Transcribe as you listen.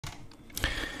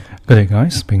Good day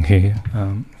guys, Bing here.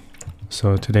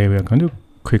 So today we are going to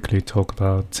quickly talk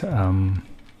about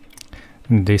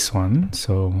this one.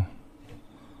 So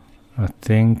I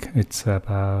think it's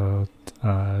about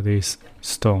these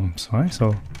storms, right?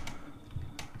 So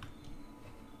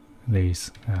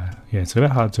these, yeah, it's very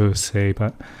hard to say,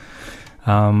 but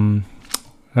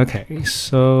okay.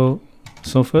 So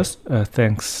first,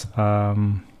 thanks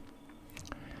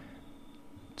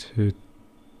to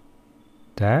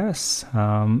Das.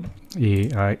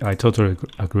 Yeah, I totally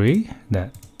agree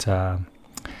that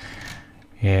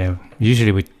yeah,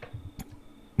 usually we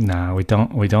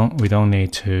don't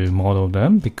need to model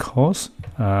them because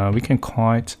we can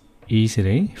quite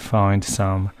easily find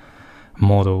some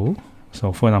model.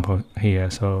 So for example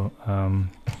here, so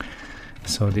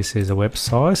this is a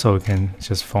website, so we can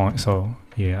just find. So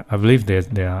yeah, I believe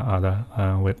there are other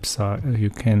websites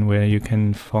where you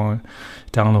can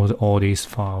download all these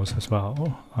files as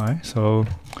well, right? So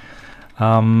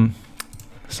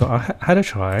so I had a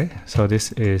try. So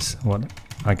this is what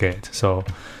I get. So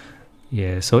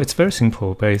yeah, so it's very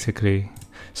simple basically.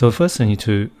 So first you need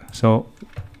to, so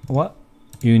what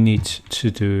you need to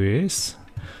do is,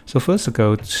 so first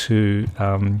go to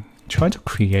try to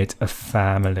create a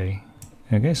family.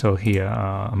 Okay, so here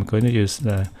I'm going to use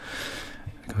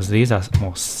because these are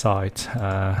more site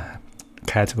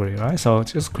category, right? So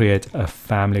just create a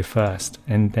family first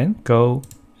and then go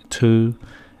to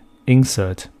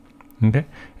insert, okay,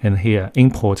 and here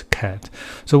import CAD.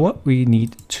 So what we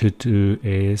need to do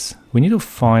is we need to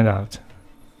find out,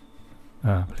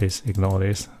 please ignore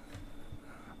this,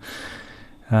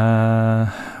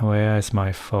 where is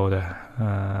my folder,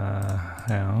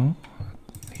 hang on,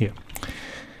 here,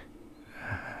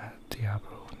 Diablo.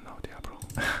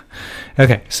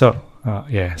 Okay, so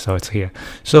yeah, so it's here.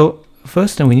 So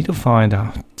first then we need to find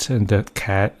out the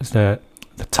CAD, the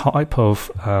type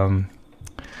of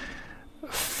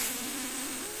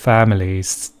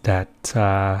families that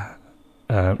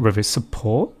Revit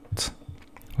support.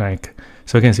 Like,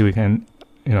 so you can see we can,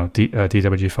 you know,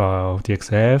 DWG file,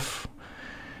 DXF,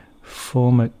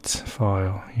 format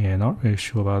file. Yeah, not really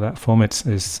sure about that. Format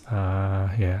is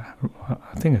yeah,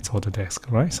 I think it's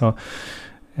Autodesk, right? So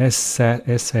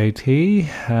SAT,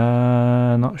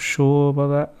 not sure about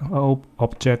that.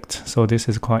 Object, so this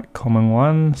is quite common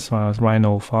one. So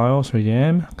Rhino file,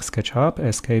 3DM, SketchUp,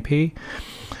 SKP,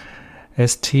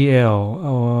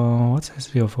 STL. What's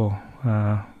STL for?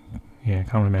 Yeah,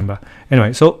 can't remember.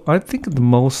 Anyway, so I think the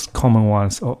most common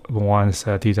ones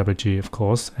DWG, of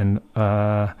course, and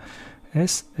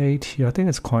SAT. I think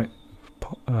it's quite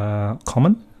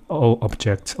common.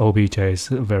 Object OBJ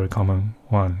is a very common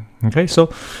one. Okay, so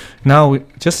now we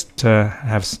just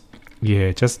have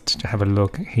a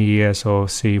look here. So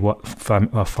see what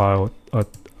file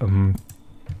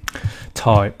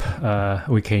type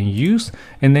we can use,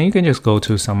 and then you can just go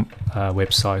to some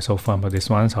website. So for this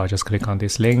one, so I'll just click on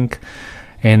this link,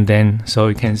 and then so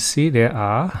you can see there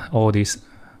are all these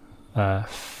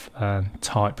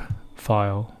type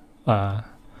file.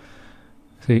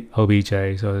 See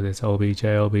OBJ, so there's OBJ,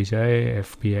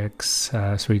 FBX,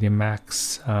 3D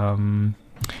Max.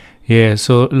 Yeah,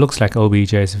 so it looks like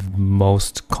OBJ is the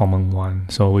most common one,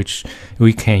 so which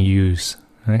we can use.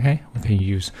 Okay, we can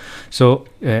use. So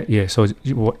yeah, so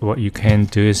what you can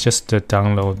do is just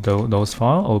download those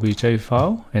file, OBJ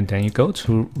file, and then you go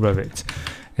to Revit,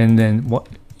 and then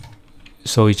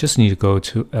so you just need to go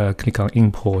to click on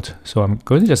import. So I'm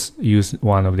going to just use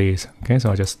one of these. Okay,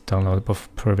 so I just downloaded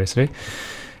previously,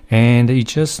 and you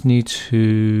just need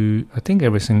to, I think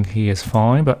everything here is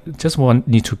fine, but just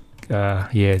need to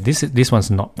yeah, this one's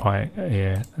not quite,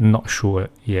 yeah, not sure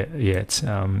yet.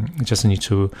 Just need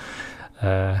to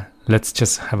let's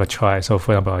just have a try. So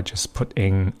for example, I just put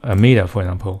in a meter, for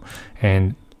example,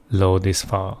 and load this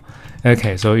file.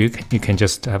 Okay, so you can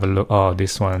just have a look. Oh,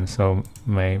 this one. So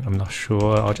I'm not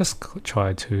sure. I'll just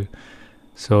try to.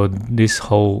 So this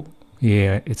whole,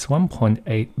 yeah, it's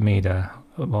 1.8 meter,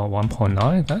 about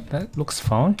 1.9. That looks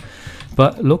fine,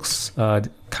 but looks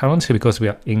currently, because we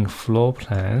are in floor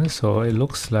plan, so it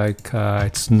looks like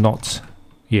it's not.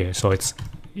 Yeah, so it's.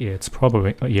 Yeah, it's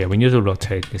probably, yeah, we need to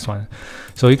rotate this one.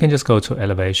 So you can just go to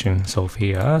elevation. So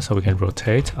here, so we can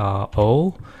rotate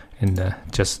RO and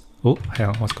just, oh, hang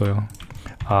on, what's going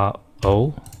on?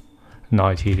 RO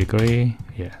 90 degree,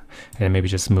 yeah, and maybe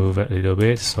just move it a little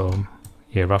bit. So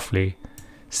yeah, roughly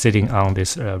sitting on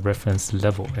this reference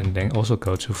level, and then also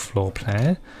go to floor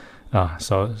plan.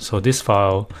 So this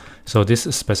file, so this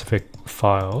specific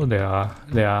file, there are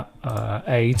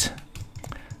 8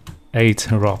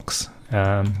 rocks.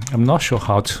 I'm not sure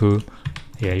how to,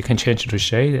 yeah, you can change the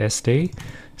shade SD,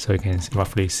 so you can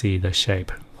roughly see the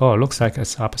shape oh, it looks like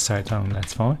it's upside down.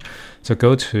 That's fine. So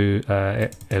go to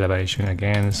elevation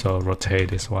again. So rotate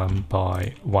this one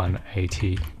by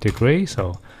 180 degrees.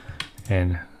 So,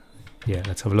 and yeah,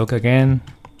 let's have a look again.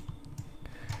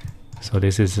 So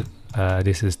this is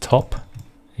top.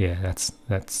 Yeah,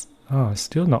 that's oh, it's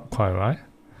still not quite right.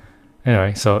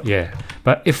 Anyway, so yeah,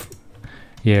 but if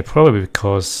yeah, probably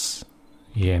because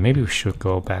yeah, maybe we should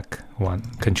go back one,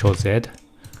 Control Z.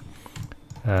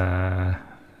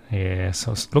 Yeah,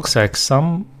 so it looks like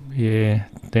some, yeah,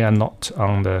 they are not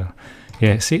on the,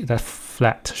 yeah, see that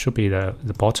flat should be the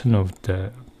bottom of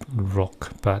the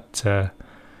rock, but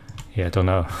yeah, I don't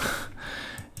know.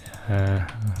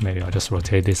 Maybe I'll just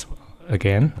rotate this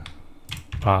again.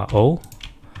 RO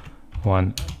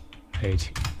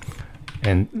 180,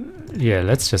 and yeah,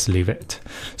 let's just leave it.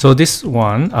 So this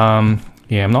one,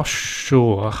 yeah, I'm not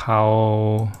sure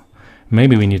how.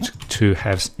 Maybe we need to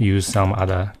use some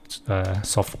other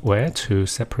software to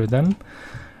separate them.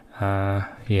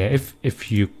 Yeah,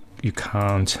 if you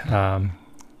can't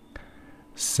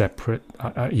separate,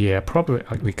 yeah, probably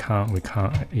we can't.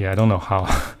 Yeah, I don't know how.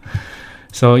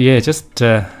 So yeah, just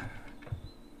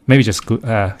maybe just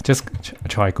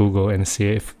try Google and see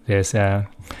if there's there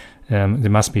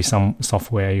must be some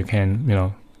software you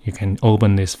can you can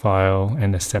open this file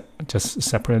and just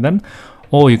separate them.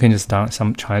 Or you can just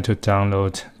try to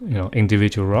download,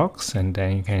 individual rocks, and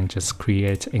then you can just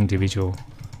create individual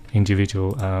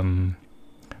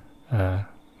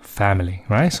family,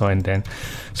 right? So and then,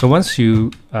 so once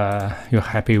you're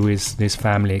happy with this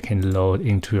family, you can load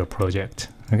into your project.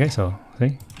 Okay, so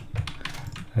see,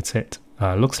 that's it.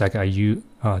 Looks like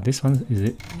this one, is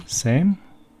it same?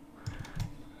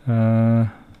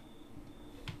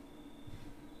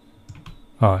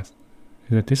 Oh, is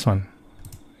it this one?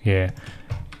 Yeah.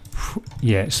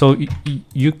 Yeah, so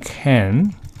you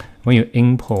can, when you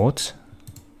import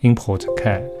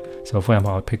CAD, so for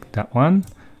example, I'll pick that one,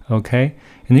 okay,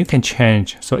 and you can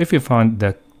change. So if you find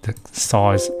the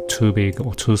size too big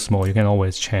or too small, you can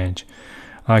always change.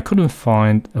 I couldn't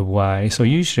find a way, so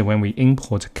usually when we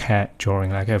import a CAD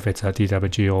drawing, like if it's a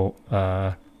DWG or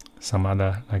some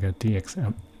other, like a DX,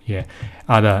 yeah,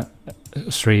 other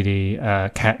 3D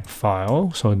CAD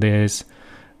file, so there's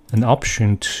an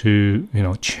option to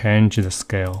change the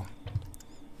scale.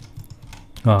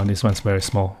 Oh, this one's very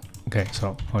small. Okay,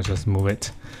 so I'll just move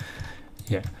it.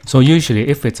 Yeah, so usually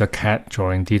if it's a CAD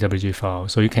drawing DWG file,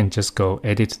 so you can just go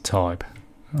edit type,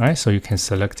 right? So you can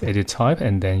select edit type,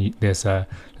 and then there's a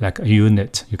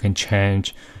unit you can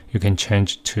change. You can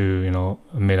change to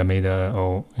millimeter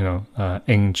or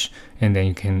inch, and then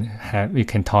you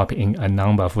can type in a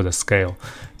number for the scale.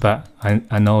 But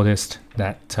I noticed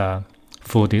that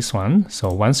for this one,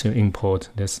 so once you import,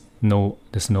 there's no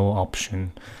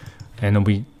option, and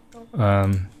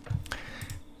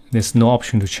there's no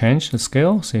option to change the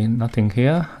scale. See, nothing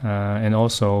here, and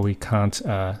also we can't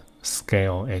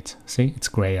scale it. See, it's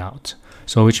grayed out.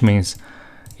 So which means,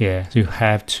 yeah, you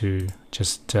have to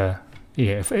just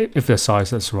yeah, if the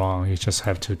size is wrong, you just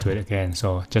have to do it again.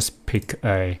 So just pick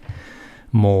a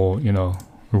more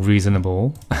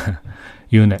reasonable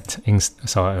unit.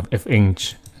 So if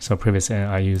inch. So previously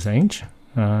I use inch,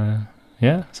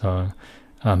 yeah. So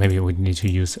maybe we need to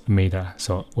use meter.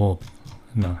 So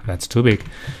no, that's too big.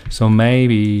 So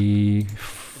maybe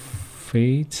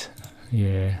feet.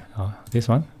 Yeah, this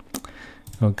one.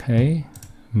 Okay,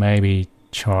 maybe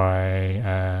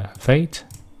try feet.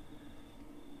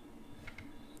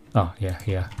 Oh yeah,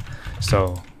 here.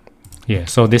 So yeah,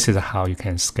 so this is how you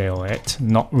can scale it.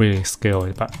 Not really scale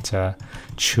it, but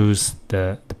choose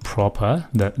the proper,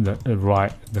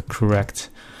 the correct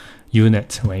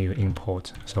unit when you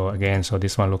import. So again, so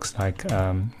this one looks like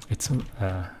it's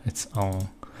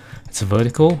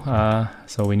vertical.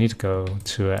 So we need to go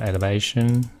to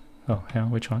elevation. Oh, yeah,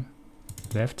 which one?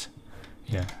 Left.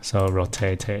 Yeah. So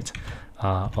rotate it.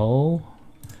 90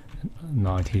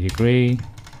 degree.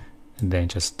 And then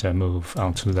just move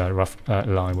onto the rough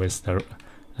line with the.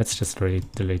 Let's just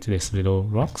delete this little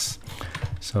rocks.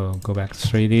 So go back to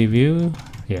 3D view.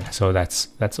 Yeah, so that's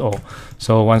all.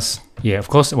 So once, yeah, of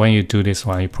course, when you do this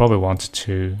one, you probably want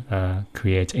to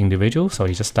create individual. So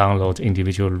you just download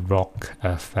individual rock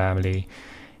family,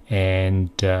 and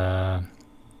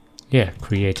yeah,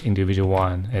 create individual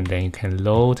one, and then you can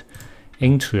load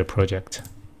into a project.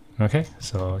 Okay,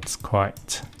 so it's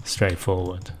quite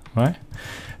straightforward, right?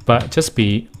 But just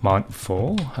be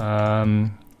mindful,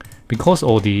 because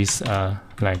all these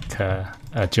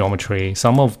geometry,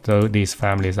 some of these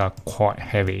families are quite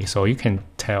heavy, so you can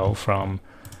tell from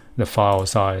the file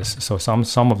size. So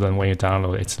some of them, when you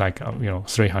download, it's like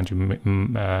 300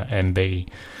 MB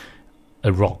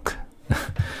a rock,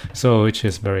 So which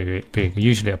is very big.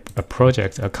 Usually a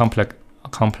project, a complex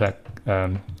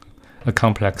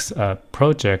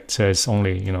project is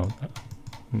only, you know,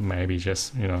 maybe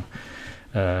just, you know,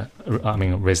 I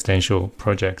mean, residential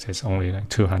project is only like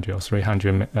 200 or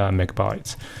 300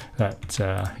 megabytes. That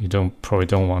you probably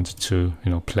don't want to,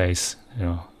 you know, place, you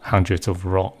know, hundreds of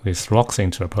these rocks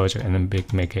into a project and then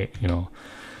make it, you know,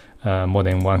 more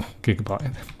than 1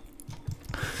 gigabyte.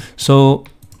 So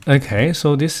okay,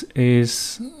 so this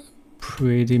is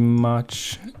pretty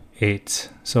much it.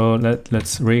 So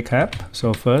let's recap.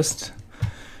 So first,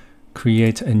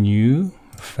 create a new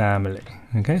family.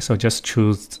 Okay, so just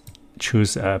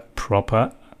choose a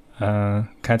proper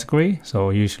category. So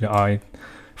usually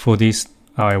for this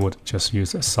I would just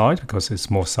use a site because it's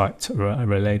more site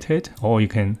related, or you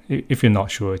can, if you're not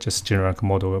sure, just generic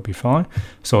model will be fine.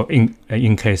 So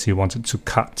in case you wanted to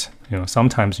cut, you know,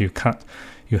 sometimes you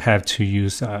have to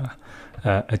use a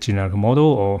generic model,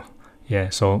 or yeah,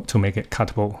 so to make it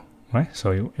cuttable, right?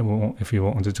 So if you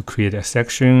wanted to create a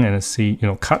section and see, you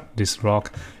know, cut this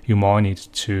rock, you might need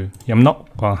to, I'm not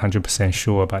 100%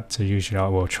 sure, but usually I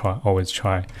will always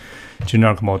try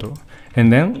generic model.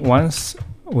 And then once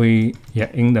we,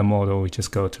 in the model, we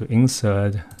just go to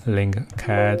insert, link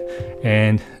CAD,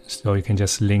 and so you can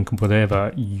just link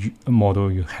whatever model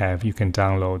you have, you can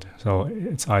download. So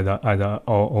it's either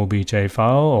OBJ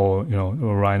file, or, you know,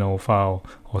 a Rhino file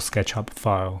or SketchUp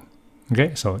file.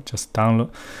 Okay, so just download,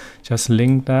 just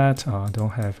link that. I don't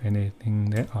have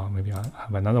anything there. Oh, maybe I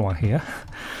have another one here.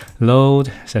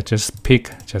 Load. So just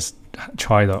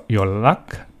try your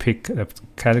luck. Pick a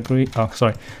category. Oh,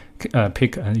 sorry.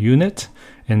 Pick a unit,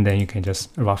 and then you can just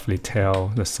roughly tell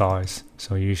the size.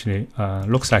 So usually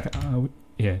looks like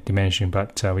dimension,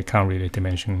 but we can't really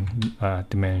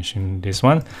dimension this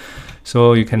one.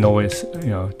 So you can always, you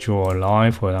know, draw a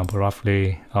line, for example,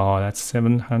 roughly, that's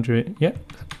 700,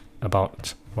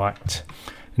 about right.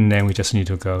 And then we just need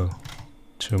to go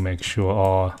to make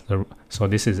sure so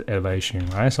this is elevation,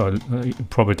 right? So you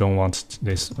probably don't want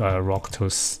this rock to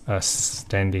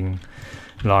standing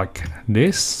like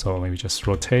this, so maybe just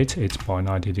rotate it by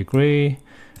 90 degree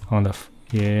on the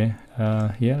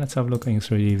let's have a look in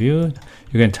 3D view.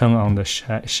 You can turn on the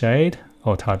shade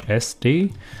or type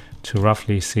SD to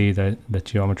roughly see the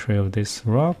geometry of this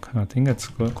rock. I think that's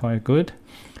quite good.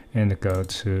 And go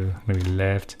to maybe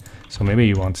left, so maybe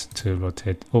you want to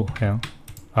rotate,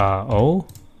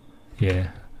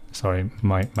 sorry,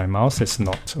 my mouse is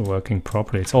not working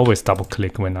properly. It's always double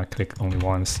click when I click only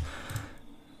once.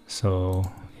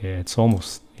 So yeah, it's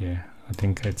almost, I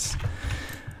think it's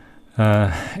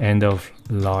end of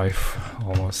life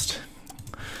almost.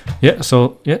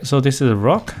 So this is a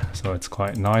rock, so it's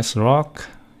quite nice rock.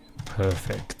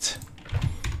 Perfect.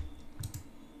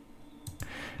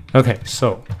 Okay,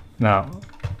 so now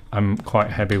I'm quite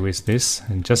happy with this,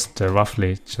 and just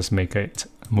roughly just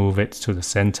move it to the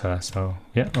center. So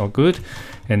all good.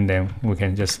 And then we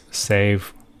can just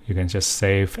save. You can just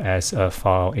save as a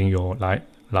file in your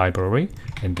library,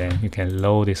 and then you can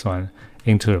load this one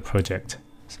into the project.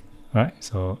 Right,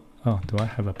 so do I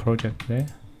have a project there?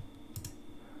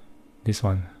 This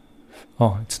one,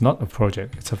 it's not a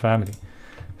project, it's a family,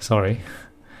 sorry.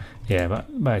 But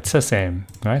it's the same,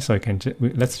 right? So you can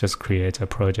let's just create a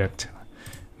project.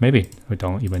 Maybe we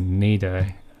don't even need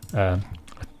a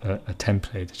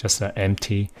template, just an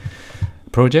empty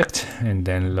project, and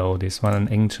then load this one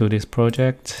into this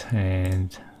project,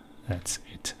 and that's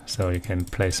it. So you can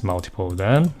place multiple of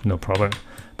them, no problem.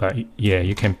 But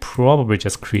you can probably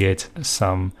just create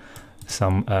some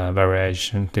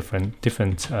variation,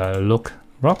 different look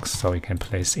rocks, so you can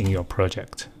place in your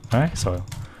project, right? So,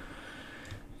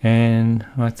 and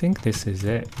I think this is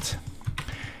it.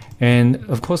 And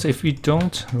of course, if we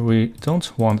don't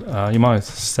want, you might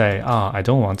say, I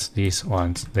don't want these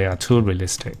ones, they are too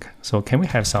realistic. So can we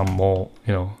have some more,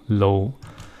 you know, low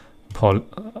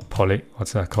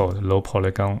what's that called, low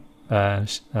polygon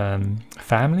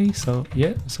family? So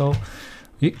so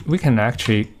we can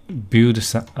actually build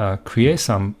some, create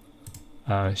some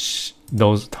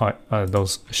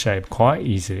those shape quite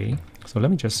easily. So let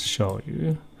me just show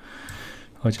you.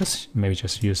 Or maybe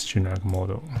just use generic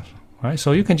model, right?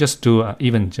 So you can just do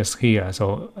even just here.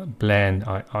 So blend,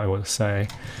 I would say.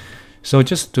 So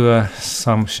just do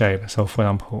some shape. So for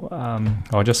example,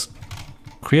 I'll just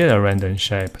create a random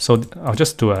shape. So I'll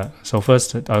just do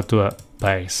first I'll do a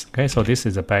base. Okay, so this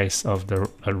is the base of the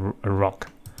a rock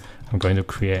I'm going to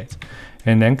create,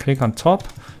 and then click on top.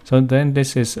 So then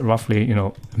this is roughly, you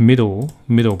know, middle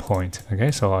point.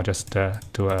 Okay, so I'll just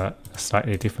do a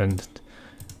slightly different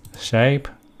shape.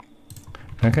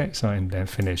 Okay, so and then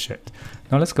finish it.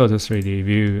 Now let's go to 3D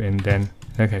view, and then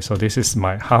Okay, so this is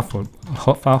my half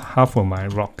of my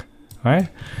rock, right?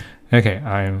 Okay,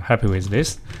 I'm happy with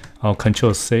this. I'll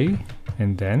Control C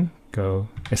and then go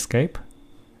escape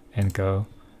and go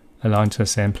along to the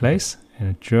same place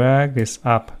and drag this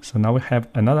up. So now we have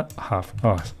another half.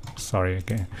 Oh, sorry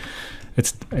again.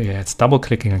 It's double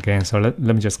clicking again. So let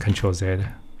me just Control Z.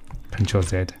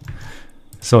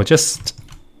 So just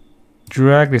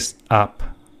drag this up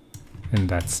and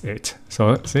that's it.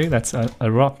 So see, that's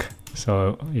a rock.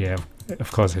 So yeah,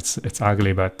 of course it's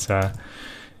ugly, but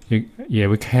yeah,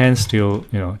 we can still,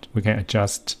 we can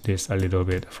adjust this a little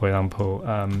bit. For example,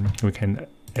 we can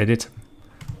edit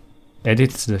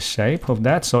the shape of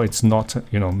that so it's not,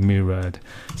 mirrored.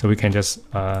 So we can just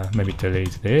maybe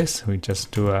delete this. We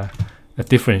just do a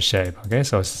different shape. Okay,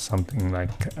 so something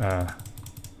like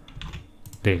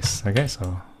this. Okay,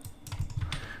 so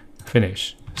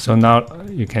finish. So now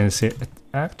you can see it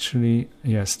actually,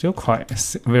 yeah, still quite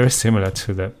very similar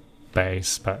to the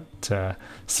base, but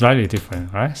slightly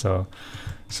different, right? So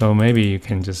maybe you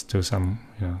can just do some,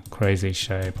 crazy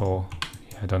shape, or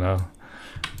I don't know.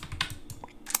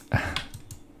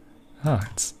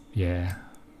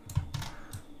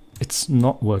 It's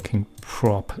not working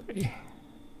properly.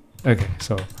 Okay,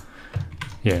 so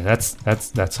yeah,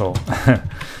 that's all.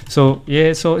 So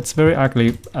yeah, so it's very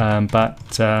ugly,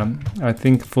 but I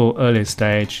think for early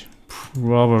stage,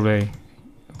 probably,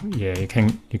 yeah, you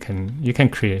can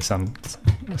create some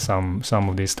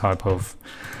of this type of,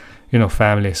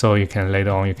 family, so you can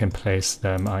later on you can place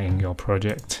them in your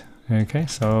project. Okay,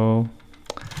 so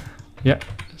yeah,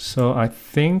 so I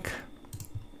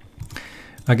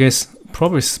guess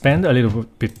probably spend a little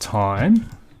bit time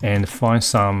and find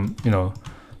some,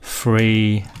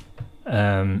 free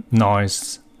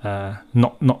noise.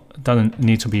 Not doesn't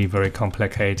need to be very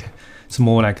complicated. It's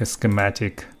more like a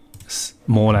schematic,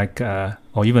 more like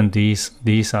or even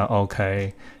these are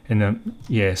okay, and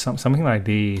yeah, something like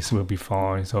these will be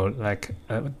fine. So like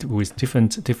with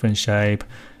different shape.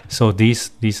 So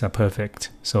these are perfect.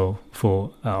 So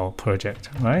for our project,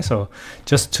 right? So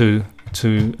just to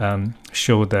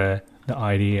show the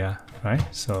idea, right?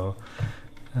 So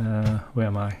where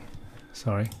am I?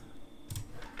 Sorry.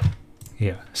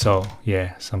 Yeah. So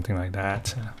yeah, something like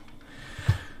that.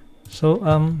 So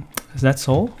that's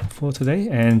all for today.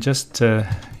 And just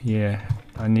yeah,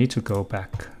 I need to go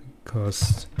back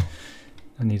because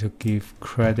I need to give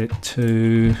credit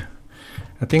to.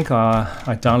 I think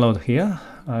I download here.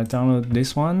 I download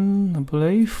this one, I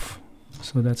believe.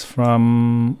 So that's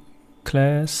from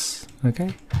class.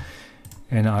 Okay.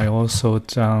 And I also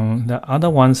down the other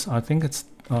ones. I think it's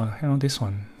hang on, this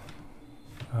one.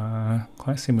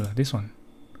 Quite similar. This one.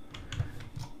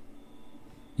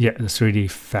 Yeah, the 3D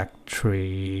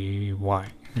Factory Y.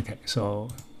 Okay, so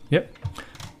yep,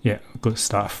 yeah, good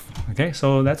stuff. Okay,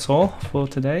 so that's all for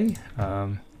today.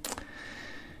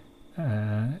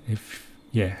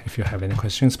 If you have any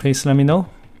questions, please let me know.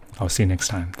 I'll see you next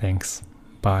time. Thanks.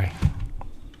 Bye.